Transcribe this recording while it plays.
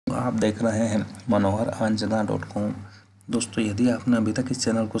आप देख रहे हैं मनोहर-आंजना.com। दोस्तों, यदि आपने अभी तक इस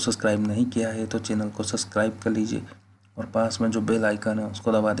चैनल को सब्सक्राइब नहीं किया है तो चैनल को सब्सक्राइब कर लीजिए और पास में जो बेल आइकन है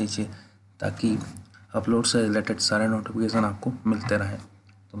उसको दबा दीजिए ताकि अपलोड से रिलेटेड सारे नोटिफिकेशन आपको मिलते रहें।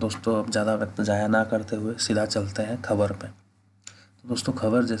 तो दोस्तों, अब ज़्यादा वक्त ज़ाया ना करते हुए सीधा चलते हैं खबर पे। तो दोस्तों,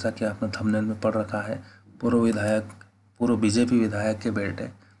 खबर जैसा कि आपने थंबनेल में पढ़ रखा है, पूर्व बीजेपी विधायक के बेटे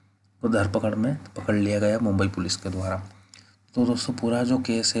को धरपकड़ में पकड़ लिया गया मुंबई पुलिस के द्वारा। तो दोस्तों, पूरा जो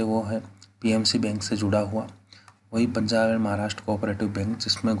केस है वो है पीएमसी बैंक से जुड़ा हुआ, वही Punjab and Maharashtra cooperative bank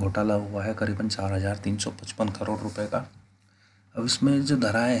जिसमें घोटाला हुआ है करीबन 4,355 करोड़ रुपए का। अब इसमें जो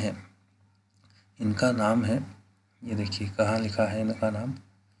धाराएं हैं, इनका नाम है, ये देखिए कहाँ लिखा है इनका नाम,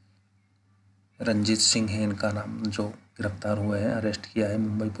 रंजीत सिंह है इनका नाम, जो गिरफ्तार हुए हैं, अरेस्ट किया है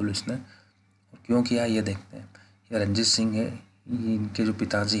मुंबई पुलिस ने। और क्यों किया ये देखते हैं। ये रंजीत सिंह है, इनके जो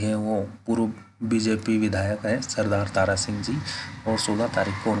पिताजी हैं वो पूर्व बीजेपी विधायक है सरदार तारा सिंह जी, और 16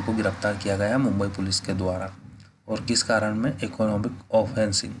 तारीख को उनको गिरफ्तार किया गया मुंबई पुलिस के द्वारा। और किस कारण में, इकोनॉमिक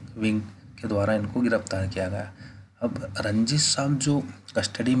ऑफेंसिंग विंग के द्वारा इनको गिरफ्तार किया गया। अब रंजीत साहब जो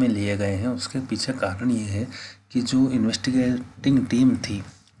कस्टडी में लिए गए हैं उसके पीछे कारण ये है कि जो इन्वेस्टिगेटिंग टीम थी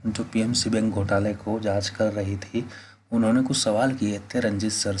जो पीएमसी बैंक घोटाले को जांच कर रही थी, उन्होंने कुछ सवाल किए थे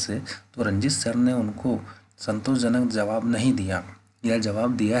रंजीत सर से। तो रंजीत सर ने उनको संतोषजनक जवाब नहीं दिया या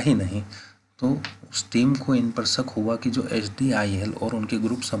जवाब दिया ही नहीं। तो उस टीम को इन पर शक हुआ कि जो HDIL और उनके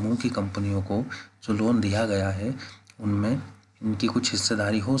ग्रुप समूह की कंपनियों को जो लोन दिया गया है उनमें इनकी कुछ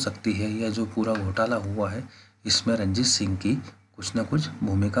हिस्सेदारी हो सकती है, या जो पूरा घोटाला हुआ है इसमें रंजीत सिंह की कुछ न कुछ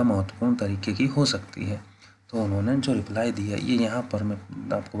भूमिका महत्वपूर्ण तरीके की हो सकती है। तो उन्होंने जो रिप्लाई दिया ये यहाँ पर मैं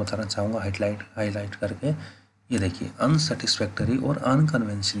आपको बताना चाहूँगा हाईलाइट करके। ये देखिए, अनसेटिस्फैक्टरी और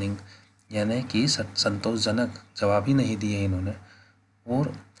अनकन्विंसिंग, यानी कि संतोषजनक जवाब ही नहीं दिए इन्होंने।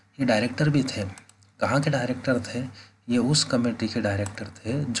 और ये डायरेक्टर भी थे। कहाँ के डायरेक्टर थे? ये उस कमेटी के डायरेक्टर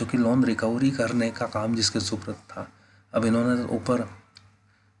थे जो कि लोन रिकवरी करने का काम जिसके सुपुर्द था। अब इन्होंने ऊपर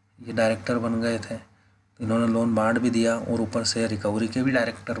ये डायरेक्टर बन गए थे, तो इन्होंने लोन बांट भी दिया और ऊपर से रिकवरी के भी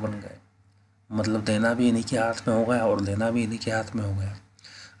डायरेक्टर बन गए। मतलब देना भी इन्हीं के हाथ में हो गया और लेना भी इन्हीं के हाथ में हो गया।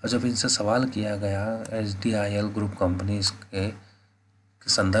 और जब इनसे सवाल किया गया HDIL ग्रुप कंपनीज के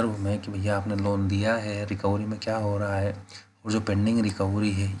संदर्भ में कि भैया आपने लोन दिया है, रिकवरी में क्या हो रहा है, और जो पेंडिंग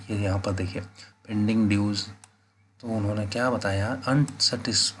रिकवरी है ये यहाँ पर देखिए, पेंडिंग ड्यूज़, तो उन्होंने क्या बताया,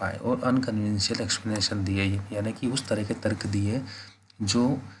 अनसेटिस्फाई और अनकन्विंशियल एक्सप्लेनेशन दिए, यानी कि उस तरह के तर्क दिए जो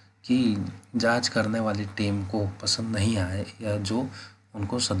कि जांच करने वाली टीम को पसंद नहीं आए या जो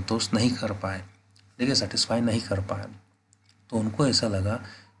उनको संतोष नहीं कर पाए, देखिए सेटिस्फाई नहीं कर पाए। तो उनको ऐसा लगा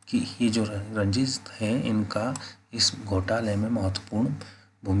कि ये जो रंजीत हैं इनका इस घोटाले में महत्वपूर्ण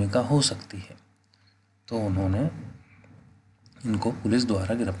भूमिका हो सकती है। तो उन्होंने इनको पुलिस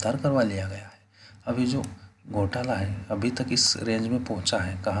द्वारा गिरफ्तार करवा लिया गया है। अभी जो घोटाला है अभी तक इस रेंज में पहुंचा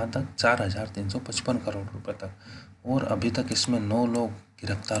है, कहाँ तक, 4,355 करोड़ रुपए तक। और अभी तक इसमें 9 लोग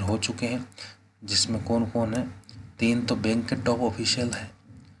गिरफ्तार हो चुके हैं, जिसमें कौन कौन है, 3 तो बैंक के टॉप ऑफिशियल है,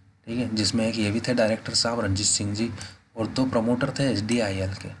 ठीक है, जिसमें एक ये भी थे डायरेक्टर साहब रंजीत सिंह जी, और 2 प्रमोटर थे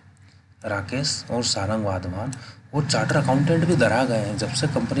HDIL के, राकेश और सारंग वाधवान। और चार्टर अकाउंटेंट भी धरा गए हैं। जब से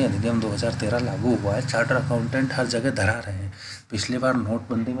कंपनी अधिनियम 2013 लागू हुआ है, चार्टर अकाउंटेंट हर जगह धरा रहे हैं। पिछली बार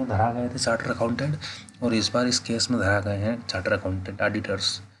नोटबंदी में धरा गए थे चार्टर अकाउंटेंट, और इस बार इस केस में धरा गए हैं चार्टर अकाउंटेंट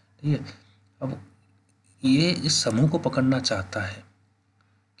ऑडिटर्स, ठीक है। अब ये इस समूह को पकड़ना चाहता है,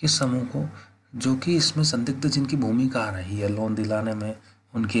 किस समूह को, जो कि इसमें संदिग्ध जिनकी भूमिका आ रही है लोन दिलाने में,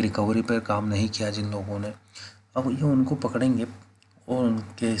 उनकी रिकवरी पर काम नहीं किया जिन लोगों ने। अब ये उनको पकड़ेंगे और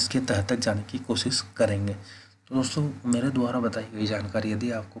उनके इसके तह तक जाने की कोशिश करेंगे। तो दोस्तों, मेरे द्वारा बताई गई जानकारी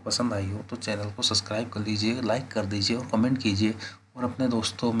यदि आपको पसंद आई हो तो चैनल को सब्सक्राइब कर लीजिए, लाइक कर दीजिए और कमेंट कीजिए, और अपने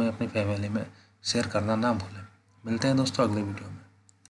दोस्तों में, अपनी फैमिली में शेयर करना ना भूलें। मिलते हैं दोस्तों अगले वीडियो में।